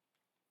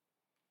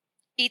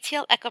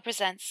ETL Echo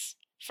presents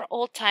For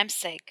Old Time's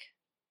Sake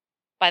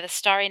by the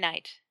Starry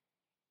Night.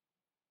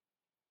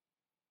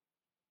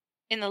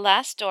 In the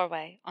last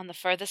doorway on the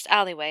furthest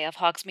alleyway of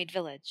Hogsmeade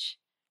Village,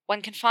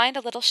 one can find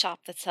a little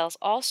shop that sells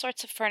all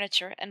sorts of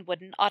furniture and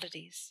wooden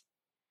oddities.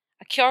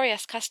 A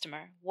curious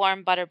customer,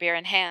 warm butterbeer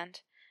in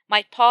hand,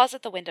 might pause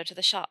at the window to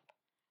the shop,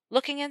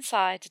 looking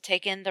inside to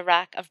take in the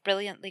rack of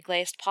brilliantly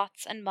glazed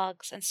pots and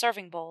mugs and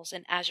serving bowls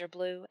in azure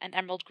blue and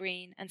emerald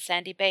green and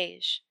sandy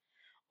beige,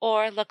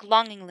 or look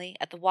longingly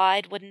at the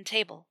wide wooden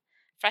table,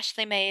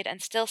 freshly made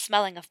and still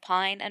smelling of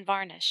pine and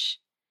varnish.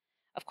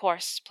 Of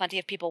course, plenty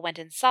of people went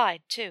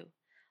inside, too,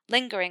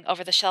 lingering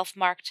over the shelf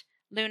marked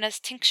Luna's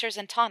Tinctures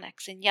and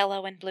Tonics in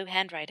yellow and blue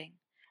handwriting,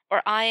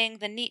 or eyeing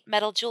the neat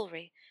metal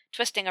jewelry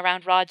twisting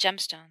around raw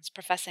gemstones,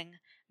 professing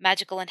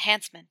magical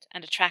enhancement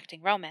and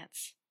attracting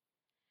romance.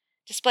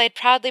 Displayed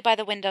proudly by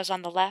the windows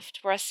on the left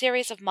were a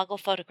series of Muggle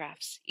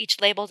photographs, each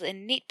labeled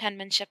in neat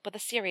penmanship with a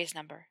series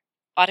number,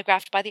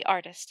 autographed by the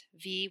artist,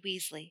 V.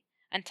 Weasley,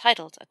 and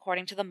titled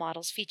according to the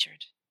models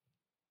featured.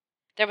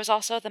 There was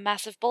also the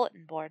massive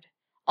bulletin board,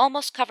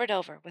 almost covered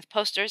over with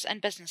posters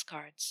and business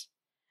cards.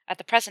 At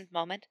the present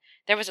moment,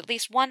 there was at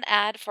least one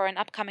ad for an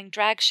upcoming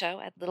drag show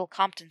at Little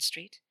Compton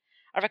Street,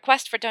 a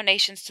request for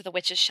donations to the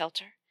Witches'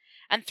 Shelter,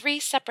 and 3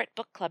 separate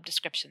book club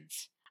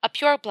descriptions, a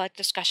Pure Blood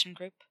discussion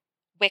group,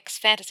 Wick's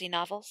fantasy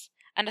novels,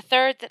 and a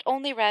third that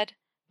only read,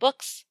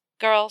 Books,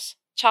 Girls,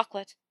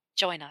 Chocolate,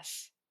 Join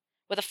Us,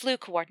 with a flu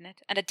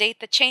coordinate and a date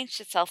that changed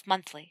itself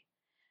monthly,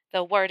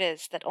 though word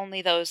is that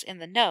only those in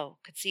the know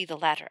could see the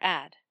latter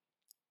ad.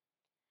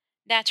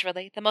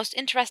 Naturally, the most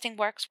interesting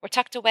works were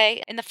tucked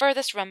away in the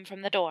furthest room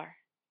from the door.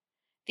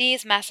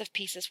 These massive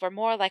pieces were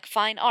more like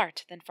fine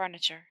art than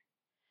furniture.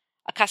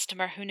 A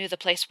customer who knew the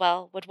place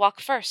well would walk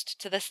first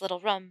to this little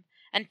room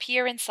and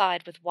peer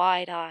inside with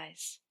wide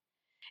eyes.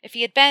 If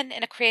he had been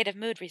in a creative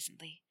mood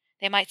recently,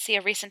 they might see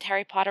a recent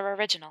Harry Potter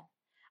original,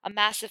 a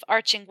massive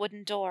arching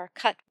wooden door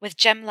cut with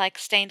gem-like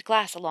stained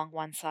glass along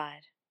one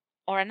side,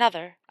 or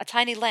another, a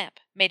tiny lamp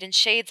made in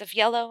shades of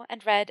yellow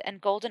and red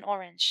and golden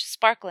orange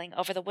sparkling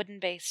over the wooden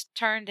base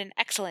turned in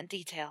excellent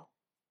detail.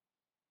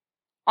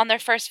 On their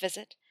first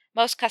visit,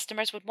 most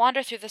customers would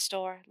wander through the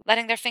store,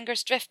 letting their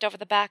fingers drift over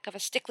the back of a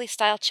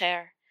Stickley-style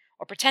chair,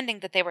 or pretending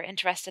that they were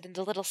interested in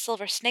the little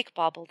silver snake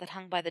bauble that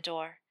hung by the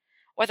door,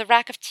 or the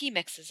rack of tea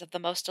mixes of the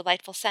most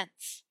delightful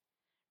scents.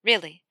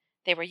 Really,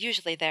 they were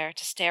usually there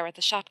to stare at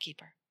the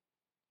shopkeeper.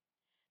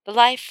 The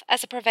life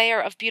as a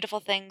purveyor of beautiful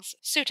things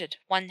suited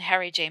one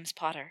Harry James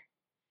Potter.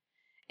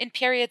 In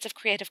periods of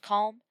creative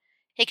calm,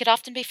 he could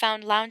often be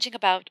found lounging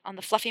about on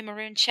the fluffy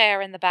maroon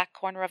chair in the back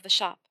corner of the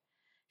shop,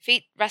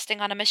 feet resting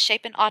on a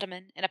misshapen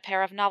ottoman in a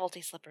pair of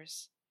novelty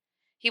slippers.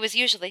 He was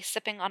usually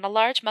sipping on a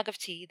large mug of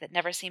tea that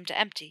never seemed to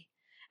empty,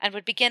 and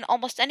would begin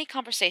almost any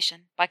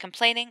conversation by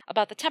complaining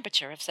about the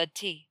temperature of said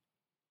tea.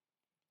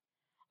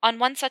 On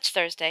one such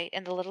Thursday,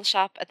 in the little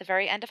shop at the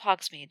very end of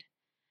Hogsmeade,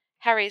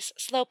 Harry's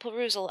slow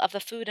perusal of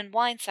the food and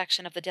wine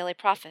section of the Daily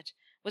Prophet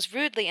was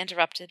rudely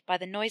interrupted by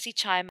the noisy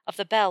chime of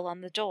the bell on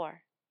the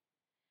door.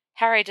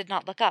 Harry did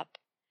not look up,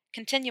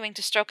 continuing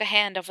to stroke a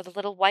hand over the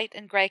little white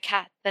and grey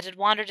cat that had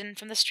wandered in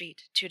from the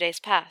street 2 days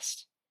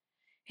past.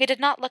 He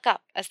did not look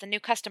up as the new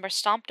customer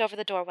stomped over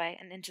the doorway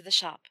and into the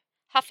shop,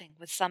 huffing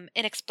with some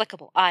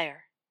inexplicable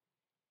ire.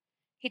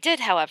 He did,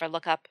 however,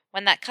 look up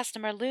when that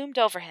customer loomed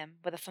over him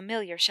with a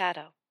familiar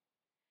shadow.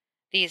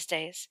 These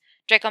days,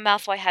 Draco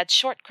Malfoy had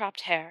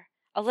short-cropped hair,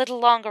 a little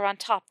longer on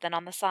top than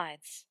on the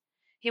sides.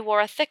 He wore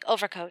a thick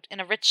overcoat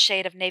in a rich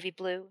shade of navy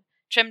blue,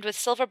 trimmed with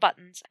silver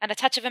buttons and a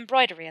touch of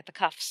embroidery at the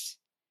cuffs.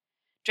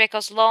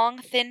 Draco's long,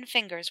 thin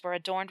fingers were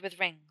adorned with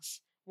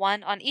rings,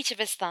 one on each of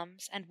his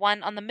thumbs and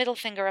one on the middle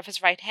finger of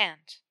his right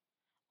hand,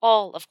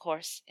 all, of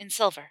course, in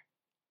silver.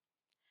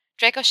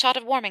 Draco shot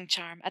a warming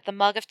charm at the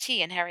mug of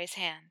tea in Harry's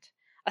hand,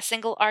 a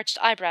single arched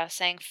eyebrow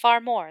saying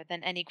far more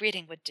than any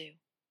greeting would do.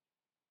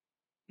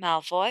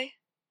 "Malfoy?"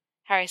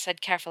 Harry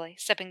said carefully,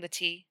 sipping the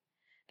tea.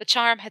 The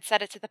charm had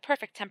set it to the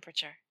perfect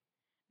temperature.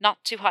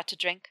 Not too hot to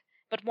drink,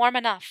 but warm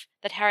enough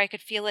that Harry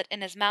could feel it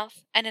in his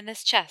mouth and in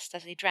his chest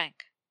as he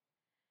drank.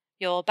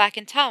 "You're back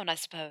in town, I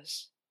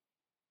suppose?"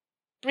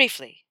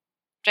 "Briefly,"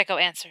 Draco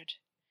answered.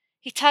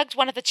 He tugged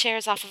one of the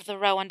chairs off of the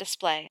row on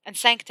display and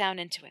sank down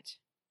into it.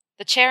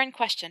 The chair in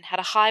question had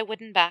a high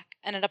wooden back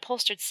and an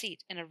upholstered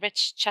seat in a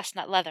rich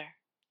chestnut leather.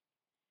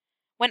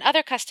 When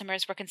other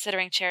customers were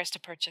considering chairs to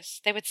purchase,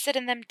 they would sit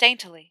in them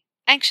daintily,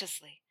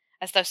 anxiously,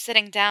 as though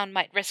sitting down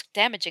might risk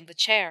damaging the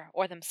chair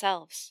or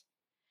themselves.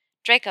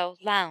 Draco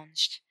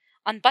lounged,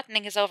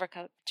 unbuttoning his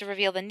overcoat to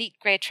reveal the neat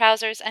grey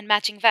trousers and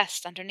matching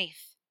vest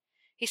underneath.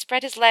 He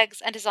spread his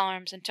legs and his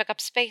arms and took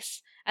up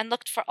space and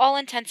looked for all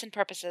intents and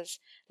purposes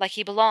like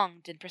he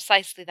belonged in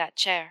precisely that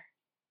chair.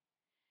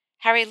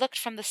 Harry looked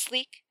from the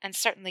sleek and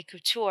certainly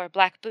couture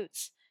black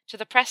boots to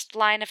the pressed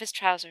line of his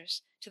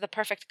trousers to the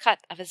perfect cut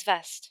of his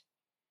vest.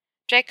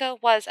 Draco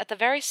was at the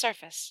very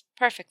surface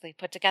perfectly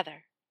put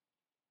together.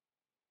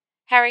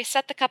 Harry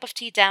set the cup of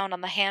tea down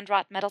on the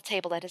hand-wrought metal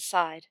table at his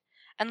side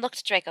and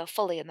looked Draco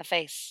fully in the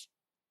face.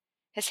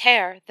 His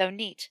hair, though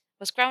neat,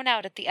 was grown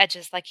out at the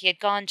edges like he had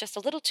gone just a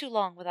little too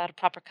long without a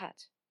proper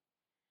cut.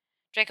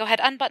 Draco had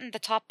unbuttoned the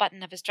top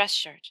button of his dress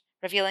shirt,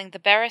 revealing the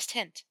barest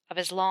hint of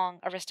his long,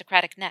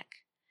 aristocratic neck,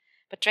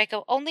 but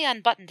Draco only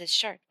unbuttoned his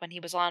shirt when he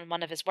was on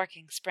one of his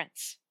working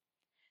sprints.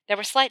 There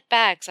were slight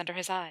bags under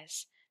his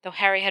eyes, though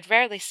Harry had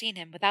rarely seen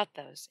him without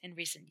those in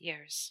recent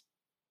years.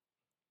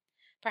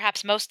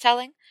 Perhaps most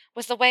telling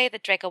was the way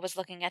that Draco was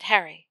looking at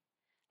Harry,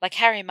 like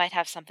Harry might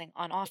have something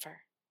on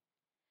offer.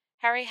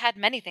 Harry had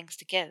many things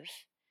to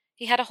give.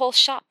 He had a whole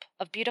shop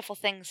of beautiful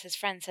things his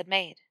friends had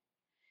made.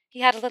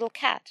 He had a little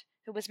cat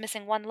who was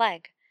missing one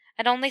leg,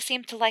 and only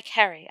seemed to like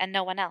Harry and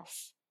no one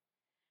else.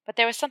 But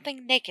there was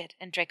something naked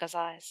in Draco's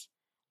eyes,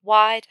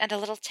 wide and a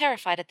little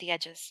terrified at the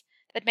edges,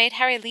 that made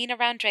Harry lean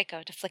around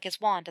Draco to flick his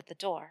wand at the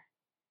door.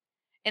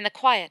 In the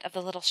quiet of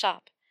the little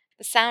shop,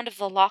 the sound of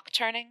the lock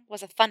turning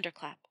was a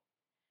thunderclap,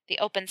 the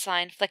open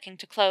sign flicking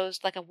to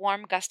close like a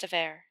warm gust of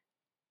air.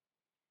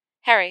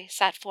 Harry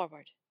sat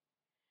forward.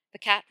 The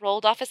cat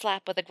rolled off his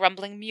lap with a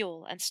grumbling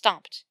mewl and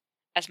stomped,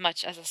 as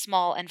much as a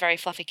small and very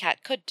fluffy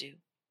cat could do,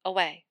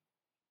 away.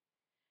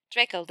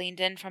 Draco leaned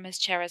in from his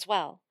chair as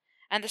well,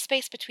 and the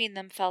space between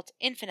them felt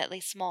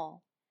infinitely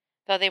small,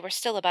 though they were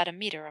still about a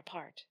meter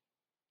apart.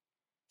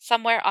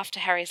 Somewhere off to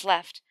Harry's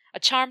left, a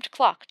charmed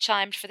clock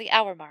chimed for the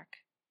hour mark.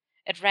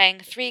 It rang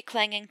 3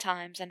 clanging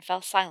times and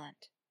fell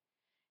silent.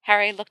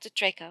 Harry looked at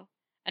Draco,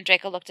 and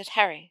Draco looked at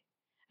Harry,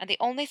 and the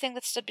only thing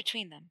that stood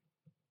between them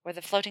were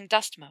the floating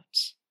dust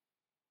motes.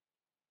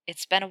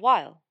 "It's been a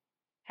while,"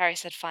 Harry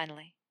said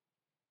finally.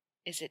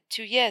 "Is it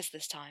 2 years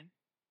this time?"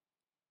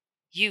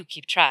 "You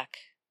keep track,"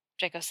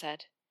 Draco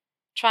said,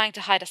 trying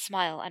to hide a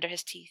smile under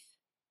his teeth.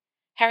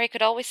 Harry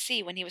could always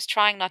see when he was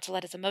trying not to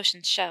let his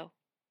emotions show.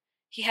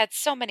 He had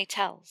so many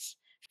tells,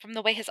 from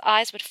the way his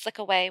eyes would flick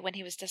away when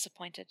he was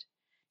disappointed,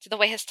 to the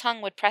way his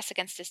tongue would press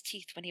against his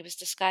teeth when he was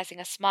disguising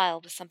a smile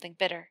with something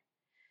bitter,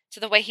 to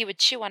the way he would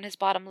chew on his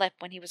bottom lip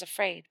when he was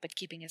afraid but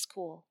keeping his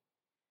cool.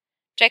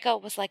 Draco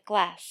was like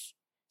glass,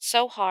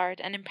 so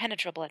hard and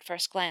impenetrable at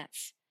first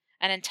glance,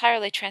 and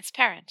entirely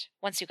transparent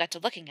once you got to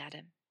looking at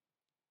him.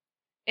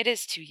 "It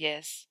is 2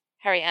 years,"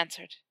 Harry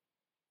answered.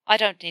 "I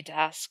don't need to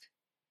ask.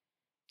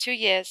 2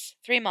 years,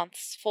 3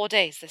 months, 4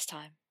 days this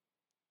time."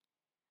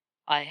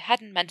 "I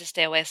hadn't meant to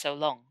stay away so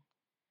long."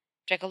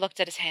 Draco looked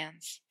at his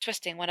hands,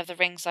 twisting one of the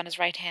rings on his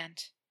right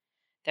hand.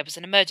 "There was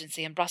an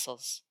emergency in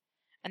Brussels,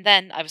 and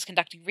then I was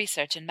conducting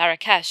research in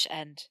Marrakesh,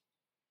 and—"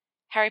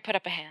 Harry put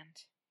up a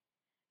hand.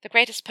 The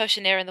greatest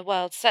Potioneer in the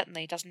world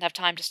certainly doesn't have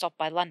time to stop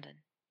by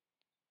London.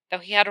 Though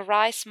he had a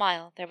wry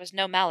smile, there was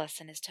no malice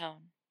in his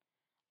tone.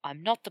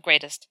 "I'm not the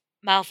greatest—"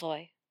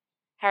 "Malfoy,"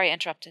 Harry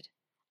interrupted.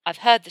 "I've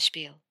heard the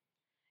spiel.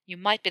 You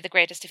might be the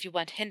greatest if you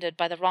weren't hindered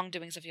by the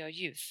wrongdoings of your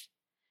youth.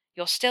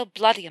 You're still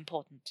bloody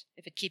important,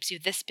 if it keeps you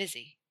this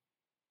busy."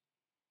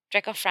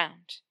 Draco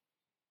frowned.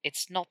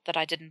 "It's not that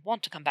I didn't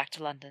want to come back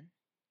to London,"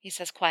 he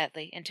says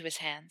quietly into his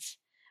hands,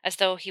 as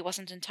though he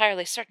wasn't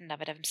entirely certain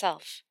of it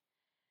himself.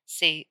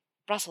 "See,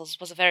 Brussels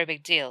was a very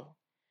big deal.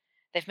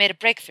 They've made a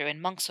breakthrough in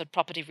monkshood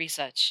property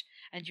research,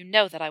 and you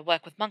know that I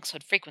work with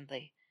monkshood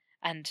frequently,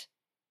 and—"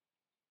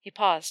 He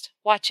paused,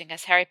 watching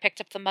as Harry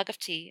picked up the mug of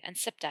tea and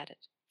sipped at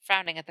it,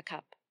 frowning at the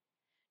cup.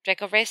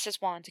 Draco raised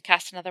his wand to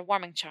cast another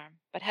warming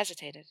charm, but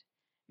hesitated,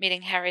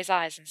 meeting Harry's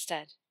eyes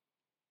instead.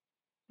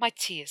 "My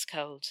tea is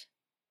cold,"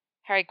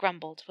 Harry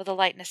grumbled, with a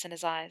lightness in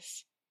his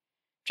eyes.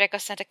 Draco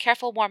sent a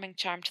careful warming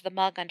charm to the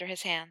mug under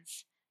his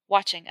hands,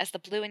 watching as the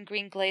blue and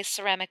green glazed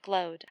ceramic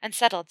glowed and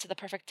settled to the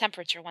perfect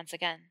temperature once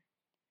again.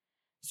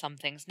 "Some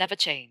things never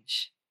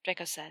change,"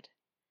 Draco said.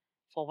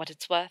 "For what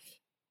it's worth,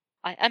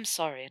 I am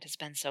sorry it has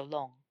been so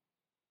long."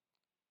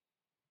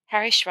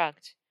 Harry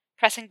shrugged,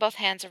 pressing both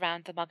hands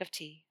around the mug of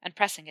tea and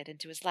pressing it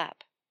into his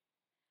lap.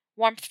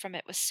 Warmth from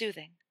it was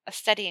soothing, a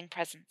steadying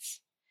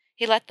presence.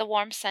 He let the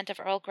warm scent of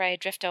Earl Grey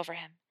drift over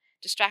him,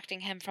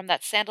 distracting him from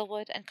that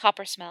sandalwood and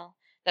copper smell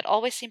that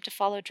always seemed to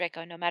follow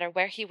Draco no matter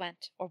where he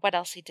went or what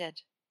else he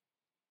did.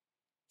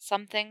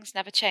 "Some things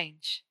never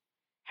change,"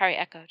 Harry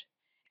echoed,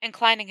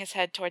 inclining his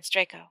head towards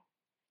Draco,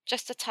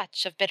 just a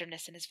touch of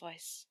bitterness in his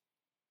voice.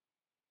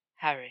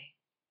 "Harry,"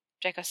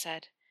 Draco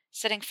said,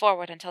 sitting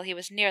forward until he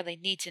was nearly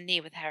knee to knee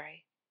with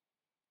Harry.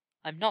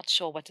 "I'm not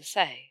sure what to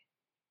say."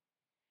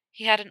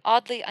 He had an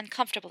oddly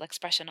uncomfortable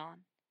expression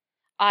on,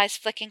 eyes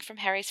flicking from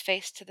Harry's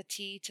face to the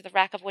tea to the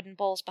rack of wooden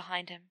bowls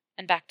behind him,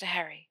 and back to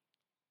Harry.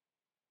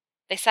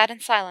 They sat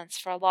in silence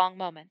for a long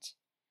moment.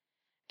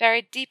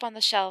 Buried deep on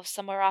the shelves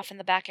somewhere off in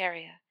the back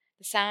area,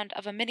 the sound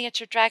of a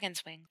miniature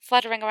dragon's wing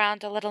fluttering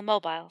around a little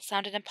mobile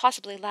sounded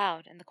impossibly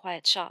loud in the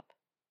quiet shop.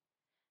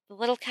 The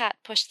little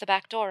cat pushed the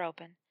back door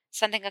open,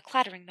 sending a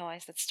clattering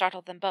noise that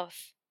startled them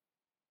both.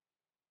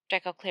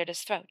 Draco cleared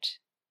his throat.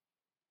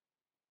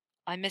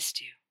 "I missed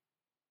you."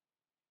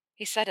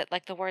 He said it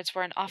like the words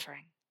were an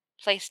offering,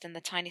 placed in the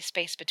tiny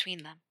space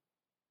between them.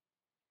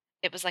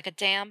 It was like a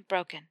dam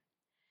broken.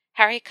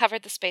 Harry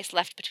covered the space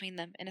left between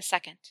them in a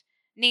second,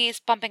 knees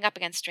bumping up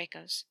against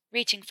Draco's,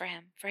 reaching for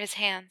him, for his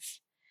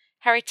hands.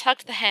 Harry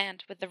tugged the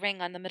hand with the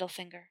ring on the middle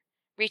finger,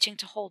 reaching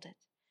to hold it,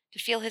 to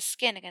feel his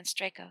skin against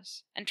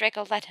Draco's, and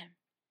Draco let him,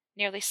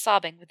 nearly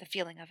sobbing with the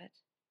feeling of it.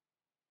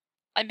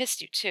 I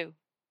missed you, too,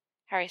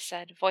 Harry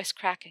said, voice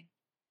cracking.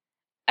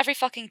 Every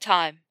fucking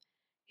time.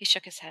 He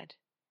shook his head.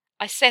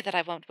 I say that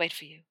I won't wait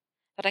for you,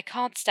 that I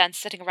can't stand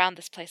sitting around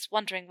this place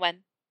wondering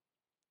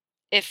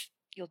if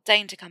you'll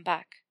deign to come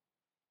back.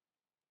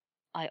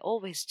 I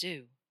always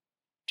do,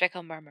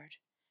 Draco murmured,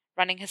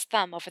 running his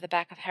thumb over the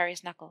back of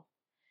Harry's knuckle.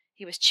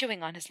 He was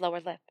chewing on his lower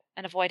lip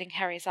and avoiding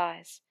Harry's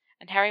eyes,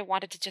 and Harry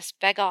wanted to just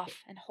beg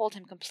off and hold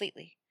him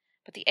completely,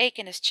 but the ache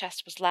in his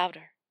chest was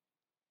louder.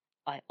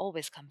 I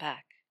always come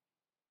back.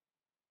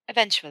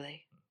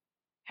 Eventually.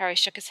 Harry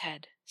shook his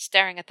head,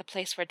 staring at the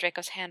place where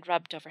Draco's hand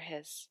rubbed over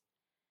his.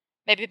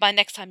 Maybe by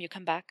next time you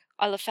come back,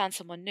 I'll have found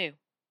someone new,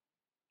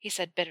 he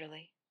said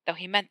bitterly, though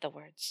he meant the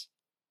words.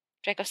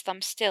 Draco's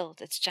thumb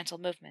stilled its gentle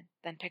movement,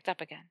 then picked up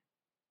again.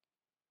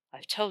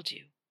 I've told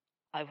you.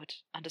 I would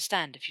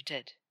understand if you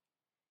did,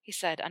 he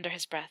said under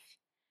his breath,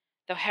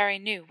 though Harry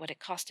knew what it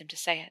cost him to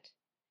say it.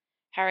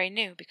 Harry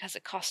knew because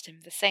it cost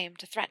him the same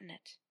to threaten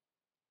it.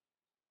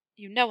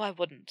 You know I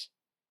wouldn't.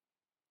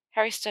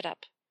 Harry stood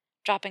up,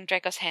 dropping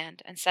Draco's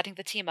hand and setting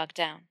the tea mug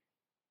down.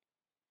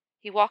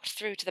 He walked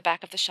through to the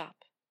back of the shop.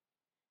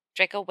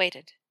 Draco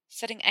waited,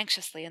 sitting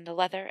anxiously in the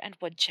leather and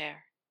wood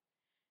chair.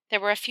 There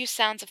were a few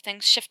sounds of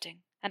things shifting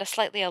and a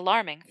slightly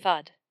alarming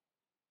thud.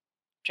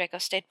 Draco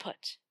stayed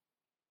put.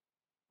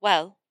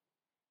 Well,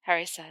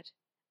 Harry said,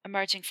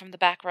 emerging from the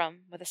back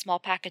room with a small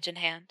package in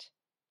hand.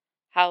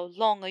 How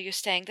long are you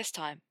staying this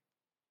time?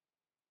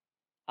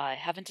 I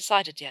haven't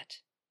decided yet.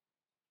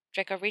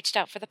 Draco reached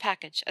out for the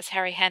package as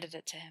Harry handed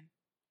it to him.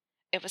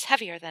 It was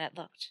heavier than it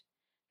looked,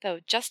 though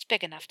just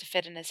big enough to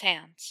fit in his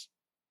hands.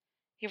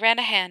 He ran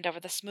a hand over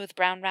the smooth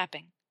brown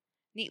wrapping,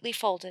 neatly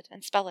folded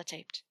and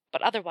spellotaped,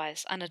 but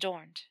otherwise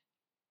unadorned.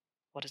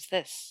 What is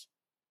this?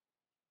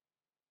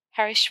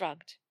 Harry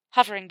shrugged,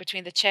 hovering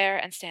between the chair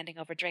and standing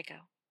over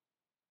Draco.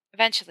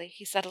 Eventually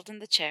he settled in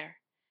the chair,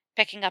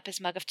 picking up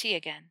his mug of tea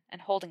again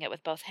and holding it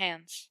with both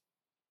hands.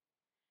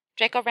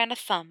 Draco ran a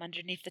thumb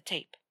underneath the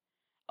tape,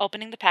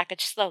 opening the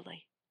package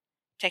slowly,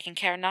 taking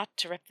care not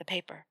to rip the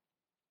paper.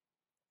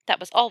 That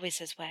was always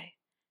his way,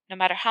 no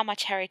matter how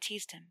much Harry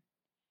teased him.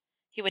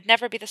 He would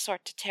never be the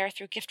sort to tear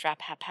through gift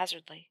wrap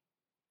haphazardly.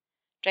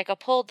 Draco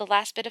pulled the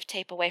last bit of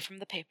tape away from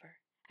the paper,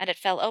 and it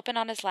fell open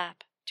on his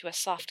lap to a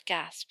soft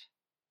gasp.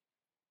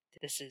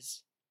 This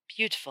is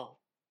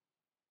beautiful,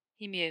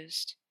 he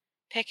mused,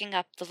 picking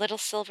up the little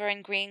silver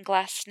and green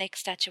glass snake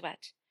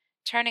statuette,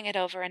 turning it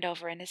over and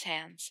over in his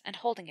hands, and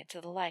holding it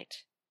to the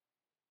light.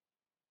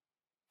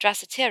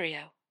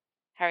 Draciterio,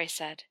 Harry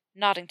said,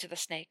 nodding to the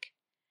snake,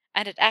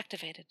 and it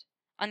activated,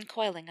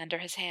 uncoiling under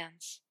his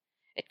hands.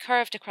 It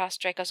curved across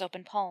Draco's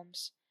open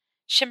palms,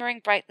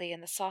 shimmering brightly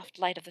in the soft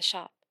light of the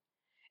shop.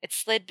 It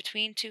slid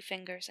between two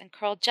fingers and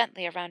curled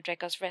gently around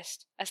Draco's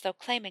wrist, as though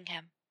claiming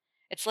him,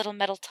 its little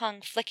metal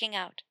tongue flicking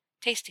out,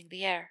 tasting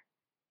the air.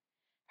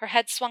 Her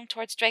head swung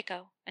towards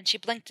Draco, and she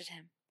blinked at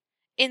him,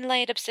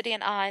 inlaid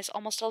obsidian eyes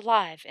almost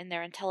alive in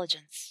their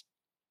intelligence.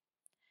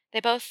 They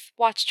both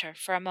watched her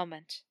for a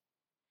moment.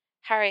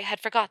 Harry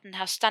had forgotten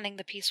how stunning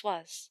the piece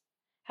was,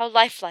 how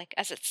lifelike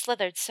as it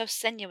slithered so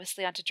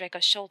sinuously onto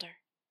Draco's shoulder.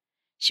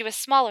 She was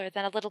smaller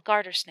than a little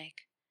garter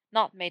snake,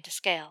 not made to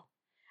scale,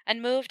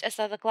 and moved as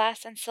though the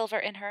glass and silver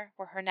in her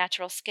were her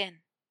natural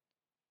skin.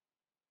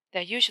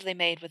 They're usually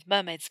made with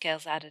mermaid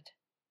scales added,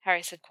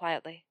 Harry said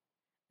quietly,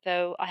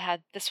 though I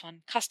had this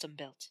one custom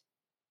built.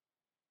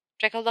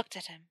 Draco looked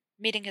at him,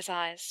 meeting his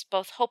eyes,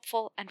 both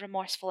hopeful and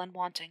remorseful and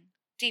wanting,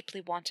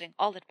 deeply wanting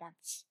all at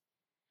once.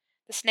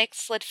 The snake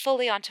slid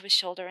fully onto his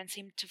shoulder and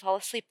seemed to fall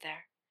asleep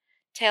there,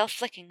 tail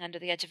flicking under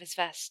the edge of his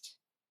vest.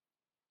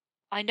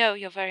 I know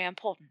you're very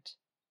important,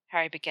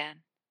 Harry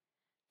began.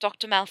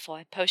 Dr.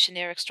 Malfoy,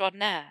 Potioneer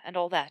extraordinaire, and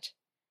all that.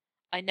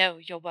 I know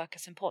your work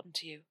is important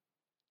to you.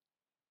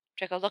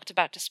 Draco looked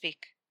about to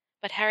speak,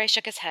 but Harry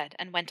shook his head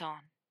and went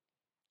on.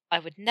 I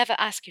would never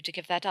ask you to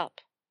give that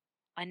up.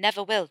 I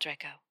never will,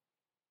 Draco.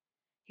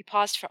 He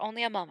paused for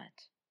only a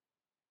moment.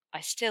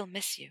 I still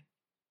miss you.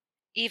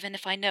 Even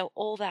if I know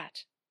all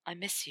that, I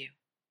miss you.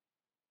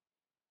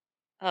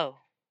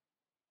 Oh,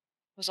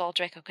 was all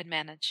Draco could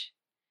manage.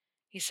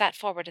 He sat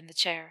forward in the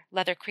chair,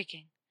 leather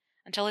creaking,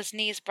 until his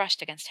knees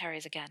brushed against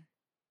Harry's again.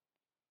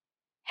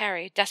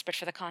 Harry, desperate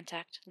for the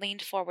contact,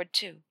 leaned forward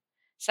too,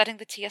 setting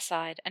the tea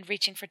aside and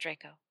reaching for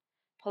Draco,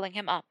 pulling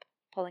him up,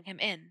 pulling him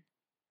in.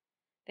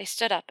 They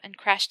stood up and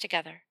crashed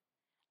together,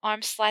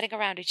 arms sliding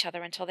around each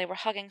other until they were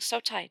hugging so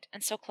tight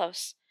and so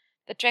close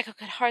that Draco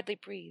could hardly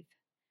breathe,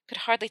 could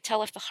hardly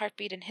tell if the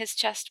heartbeat in his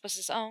chest was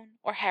his own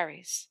or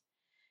Harry's.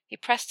 He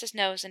pressed his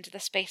nose into the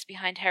space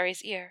behind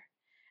Harry's ear,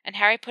 and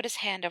Harry put his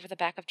hand over the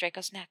back of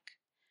Draco's neck,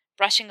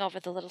 brushing over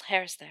the little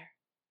hairs there.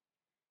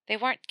 They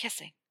weren't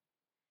kissing.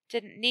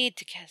 Didn't need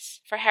to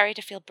kiss for Harry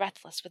to feel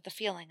breathless with the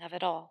feeling of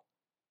it all.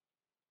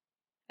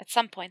 At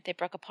some point they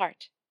broke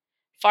apart,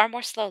 far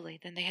more slowly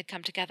than they had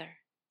come together.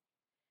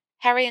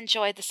 Harry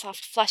enjoyed the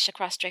soft flush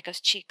across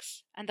Draco's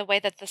cheeks, and the way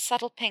that the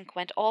subtle pink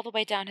went all the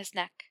way down his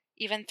neck,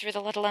 even through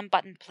the little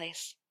unbuttoned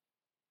place.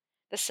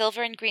 The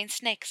silver and green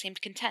snake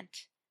seemed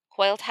content,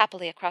 coiled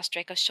happily across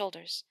Draco's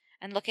shoulders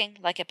and looking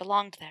like it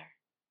belonged there.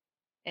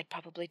 It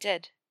probably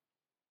did.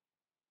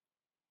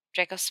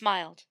 Draco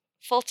smiled,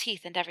 full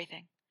teeth and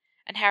everything,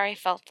 and Harry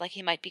felt like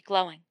he might be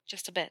glowing,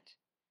 just a bit.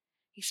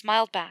 He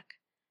smiled back,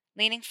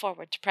 leaning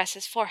forward to press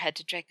his forehead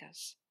to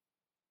Draco's.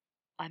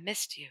 "I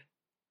missed you,"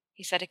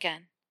 he said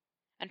again,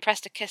 and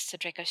pressed a kiss to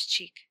Draco's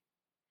cheek.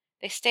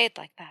 They stayed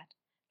like that,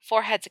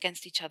 foreheads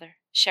against each other,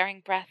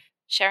 sharing breath,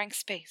 sharing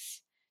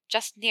space,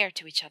 just near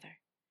to each other,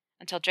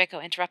 until Draco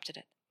interrupted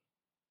it.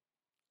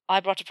 "I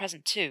brought a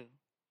present too,"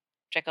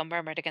 Draco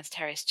murmured against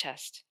Harry's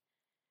chest,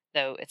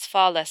 "though it's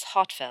far less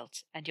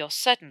heartfelt, and you're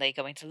certainly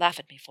going to laugh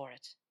at me for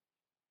it."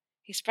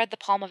 He spread the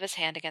palm of his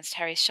hand against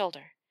Harry's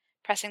shoulder,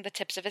 pressing the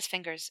tips of his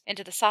fingers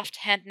into the soft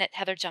hand-knit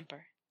heather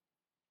jumper.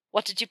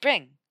 "What did you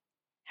bring?"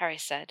 Harry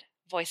said,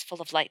 voice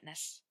full of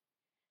lightness.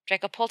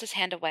 Draco pulled his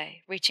hand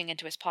away, reaching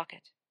into his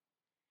pocket.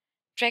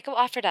 Draco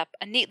offered up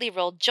a neatly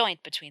rolled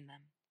joint between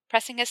them,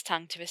 pressing his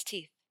tongue to his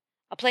teeth,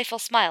 a playful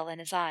smile in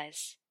his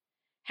eyes.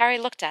 Harry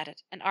looked at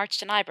it and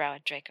arched an eyebrow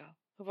at Draco,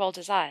 who rolled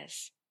his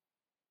eyes.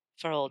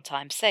 "For old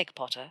time's sake,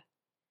 Potter,"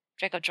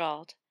 Draco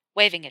drawled,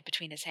 waving it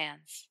between his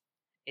hands.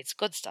 "It's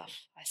good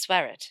stuff, I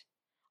swear it.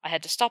 I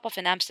had to stop off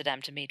in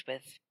Amsterdam to meet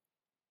with...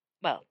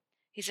 Well,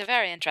 he's a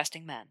very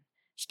interesting man.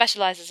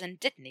 Specializes in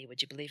dittany,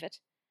 would you believe it?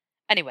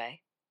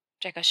 Anyway,"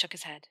 Draco shook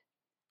his head,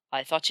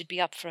 "I thought you'd be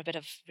up for a bit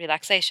of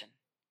relaxation."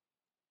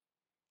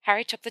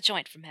 Harry took the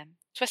joint from him,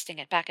 twisting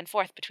it back and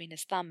forth between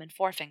his thumb and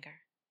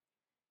forefinger.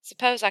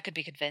 "Suppose I could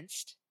be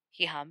convinced,"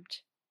 he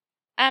hummed.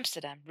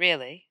 "Amsterdam,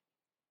 really?"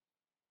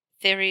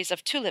 "Theories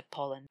of tulip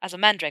pollen as a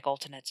mandrake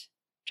alternate."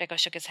 Draco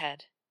shook his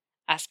head.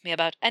 "Ask me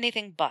about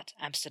anything but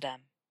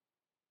Amsterdam."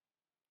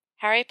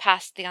 Harry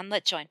passed the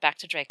unlit joint back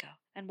to Draco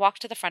and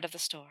walked to the front of the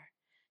store,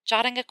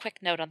 jotting a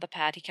quick note on the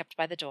pad he kept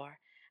by the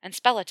door and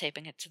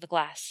spellotaping it to the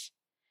glass.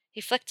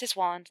 He flicked his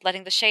wand,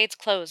 letting the shades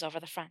close over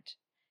the front,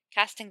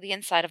 casting the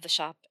inside of the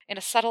shop in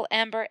a subtle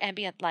amber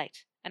ambient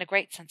light and a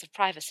great sense of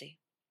privacy.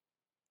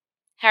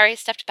 Harry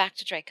stepped back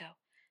to Draco,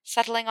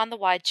 settling on the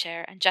wide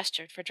chair, and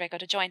gestured for Draco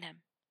to join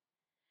him.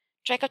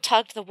 Draco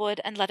tugged the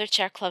wood and leather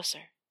chair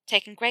closer,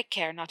 taking great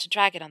care not to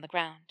drag it on the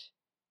ground.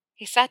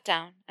 He sat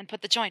down and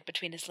put the joint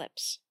between his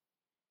lips.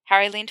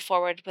 Harry leaned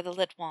forward with a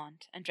lit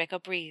wand, and Draco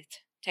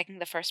breathed, taking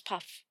the first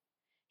puff.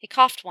 He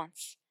coughed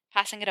once,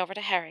 passing it over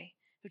to Harry,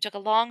 who took a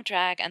long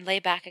drag and lay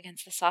back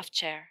against the soft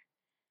chair,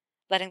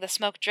 letting the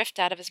smoke drift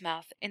out of his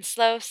mouth in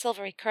slow,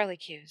 silvery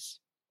curlicues.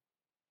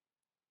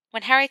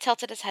 When Harry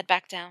tilted his head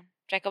back down,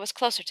 Draco was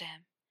closer to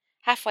him,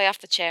 halfway off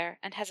the chair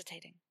and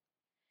hesitating.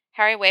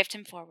 Harry waved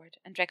him forward,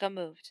 and Draco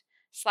moved,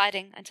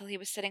 sliding until he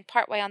was sitting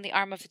partway on the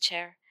arm of the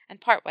chair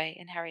and partway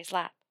in Harry's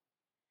lap.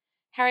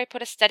 Harry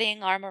put a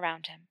steadying arm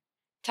around him,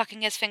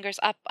 tucking his fingers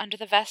up under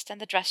the vest and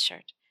the dress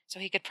shirt so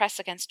he could press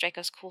against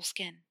Draco's cool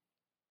skin.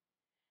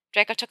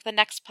 Draco took the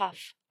next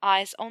puff,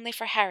 eyes only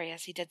for Harry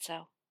as he did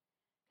so.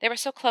 They were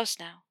so close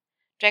now,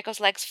 Draco's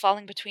legs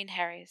falling between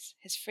Harry's,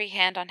 his free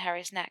hand on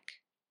Harry's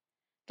neck.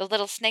 The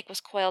little snake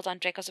was coiled on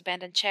Draco's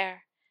abandoned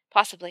chair,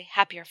 possibly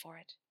happier for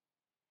it.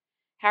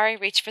 Harry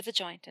reached for the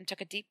joint and took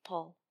a deep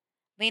pull,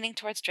 leaning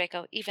towards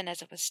Draco even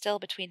as it was still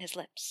between his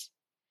lips.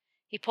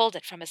 He pulled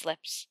it from his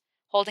lips,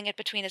 holding it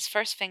between his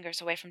first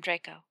fingers away from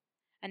Draco,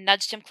 and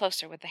nudged him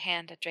closer with the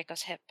hand at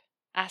Draco's hip,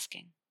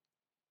 asking.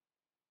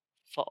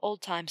 "For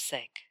old time's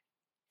sake,"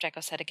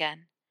 Draco said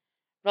again,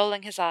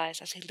 rolling his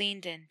eyes as he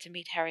leaned in to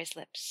meet Harry's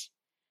lips.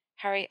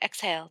 Harry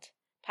exhaled,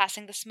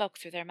 passing the smoke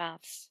through their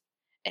mouths.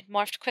 It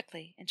morphed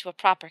quickly into a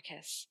proper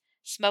kiss,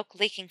 smoke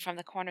leaking from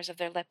the corners of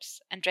their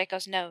lips and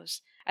Draco's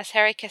nose as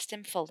Harry kissed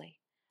him fully,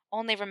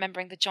 only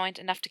remembering the joint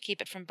enough to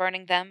keep it from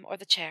burning them or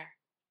the chair.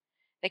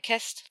 They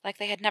kissed like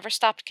they had never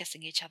stopped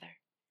kissing each other,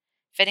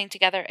 fitting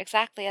together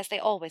exactly as they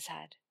always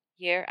had,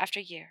 year after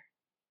year.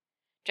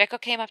 Draco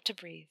came up to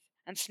breathe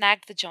and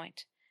snagged the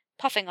joint,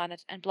 puffing on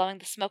it and blowing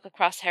the smoke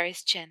across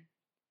Harry's chin.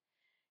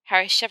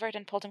 Harry shivered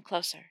and pulled him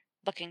closer,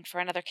 looking for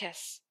another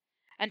kiss,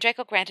 and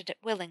Draco granted it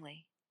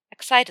willingly,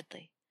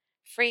 excitedly,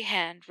 free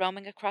hand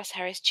roaming across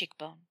Harry's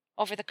cheekbone,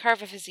 over the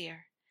curve of his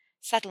ear,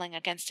 settling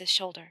against his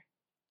shoulder.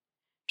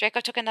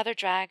 Draco took another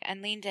drag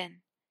and leaned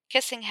in,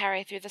 kissing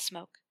Harry through the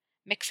smoke,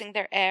 mixing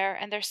their air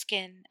and their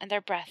skin and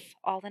their breath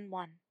all in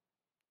one.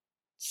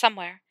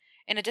 Somewhere,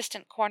 in a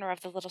distant corner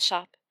of the little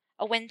shop,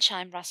 a wind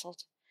chime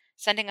rustled,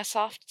 sending a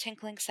soft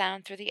tinkling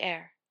sound through the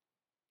air.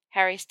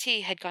 Harry's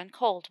tea had gone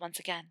cold once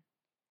again.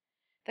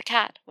 The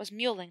cat was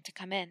mewling to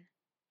come in.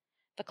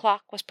 The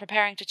clock was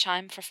preparing to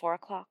chime for 4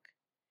 o'clock,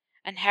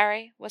 and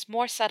Harry was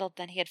more settled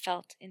than he had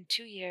felt in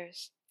 2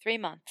 years, 3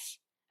 months,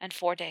 and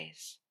 4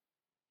 days.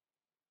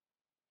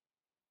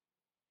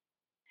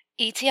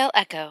 ETL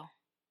Echo,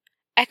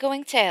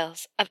 echoing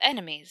tales of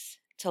enemies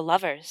to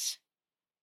lovers.